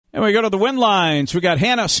And we go to the Wind Lines. We got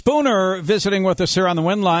Hannah Spooner visiting with us here on the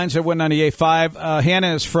Wind Lines at 198.5.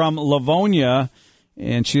 Hannah is from Livonia,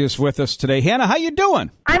 and she is with us today. Hannah, how you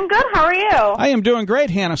doing? I'm good. How are you? I am doing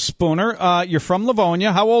great, Hannah Spooner. You're from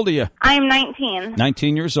Livonia. How old are you? I am 19.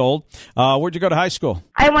 19 years old. Where'd you go to high school?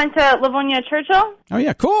 I went to Livonia Churchill. Oh,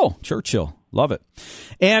 yeah, cool. Churchill. Love it.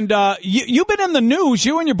 And you've been in the news.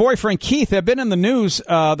 You and your boyfriend, Keith, have been in the news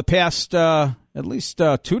the past at least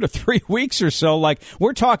 2 to 3 weeks or so. Like,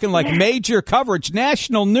 we're talking like major coverage,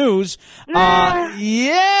 national news. Yeah.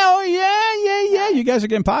 You guys are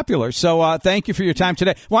getting popular. So thank you for your time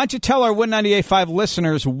today. Why don't you tell our 198.5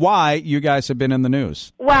 listeners why you guys have been in the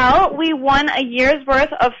news? Well, we won a year's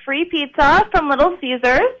worth of free pizza from Little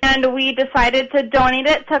Caesars, and we decided to donate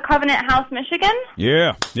it to Covenant House, Michigan.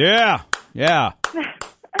 Yeah.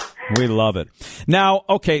 We love it. Now,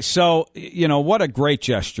 okay, so, what a great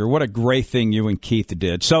gesture. What a great thing you and Keith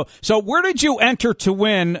did. So where did you enter to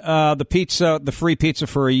win the free pizza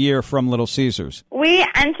for a year from Little Caesars? We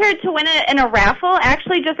entered to win it in a raffle,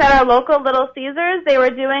 actually just at our local Little Caesars. They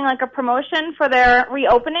were doing like a promotion for their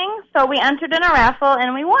reopening, so we entered in a raffle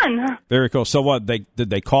and we won. Very cool. So what, did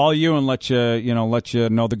they call you and let you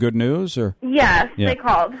know the good news? Or Yes, yeah. They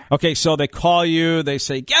called. Okay, so they call you, they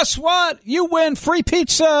say, guess what? You win free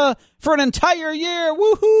pizza for an entire year.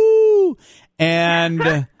 Woohoo!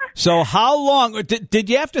 And so how long did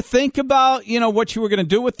you have to think about, what you were going to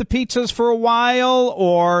do with the pizzas for a while,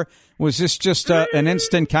 or was this just an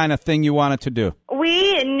instant kind of thing you wanted to do?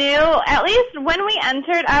 We knew, at least when we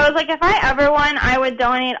entered, I was like, if I ever won, I would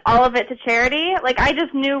donate all of it to charity. Like, I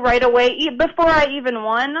just knew right away, before I even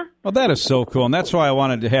won. Well, that is so cool, and that's why I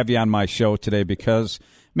wanted to have you on my show today, because,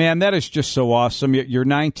 man, that is just so awesome. You're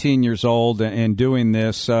 19 years old and doing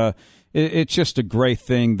this. It's just a great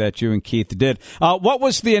thing that you and Keith did. What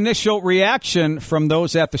was the initial reaction from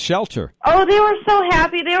those at the shelter? Oh, they were so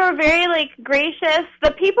happy. They were very, gracious.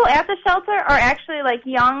 The people at the shelter are actually,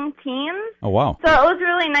 young teens. Oh, wow. So it was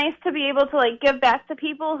really nice to be able to, give back to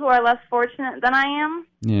people who are less fortunate than I am.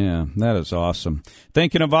 Yeah, that is awesome.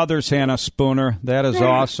 Thinking of others, Hannah Spooner, that is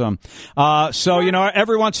awesome. So,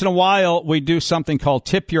 every once in a while, we do something called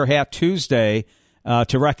Tip Your Hat Tuesday,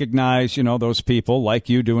 to recognize, those people like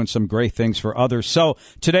you doing some great things for others. So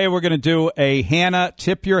today we're going to do a Hannah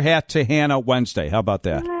Tip Your Hat to Hannah Wednesday. How about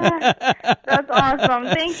that? That's awesome.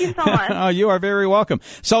 Thank you so much. Oh, you are very welcome.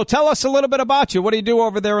 So tell us a little bit about you. What do you do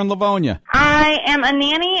over there in Livonia? I am a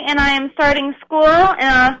nanny, and I am starting school in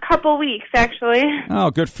a couple weeks, actually.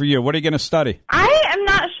 Oh, good for you. What are you going to study? I am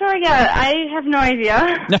not sure yet. I have no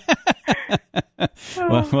idea.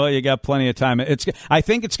 Well, you got plenty of time. I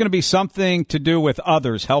think it's going to be something to do with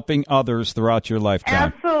others, helping others throughout your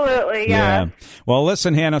lifetime. Absolutely, yeah. Well,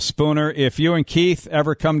 listen, Hannah Spooner, if you and Keith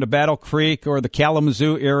ever come to Battle Creek or the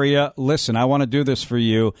Kalamazoo area, listen, I want to do this for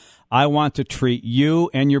you. I want to treat you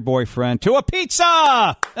and your boyfriend to a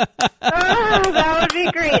pizza! That would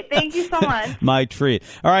be great. Thank you so much. My treat.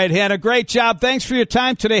 All right, Hannah, great job. Thanks for your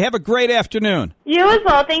time today. Have a great afternoon. You as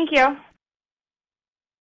well. Thank you.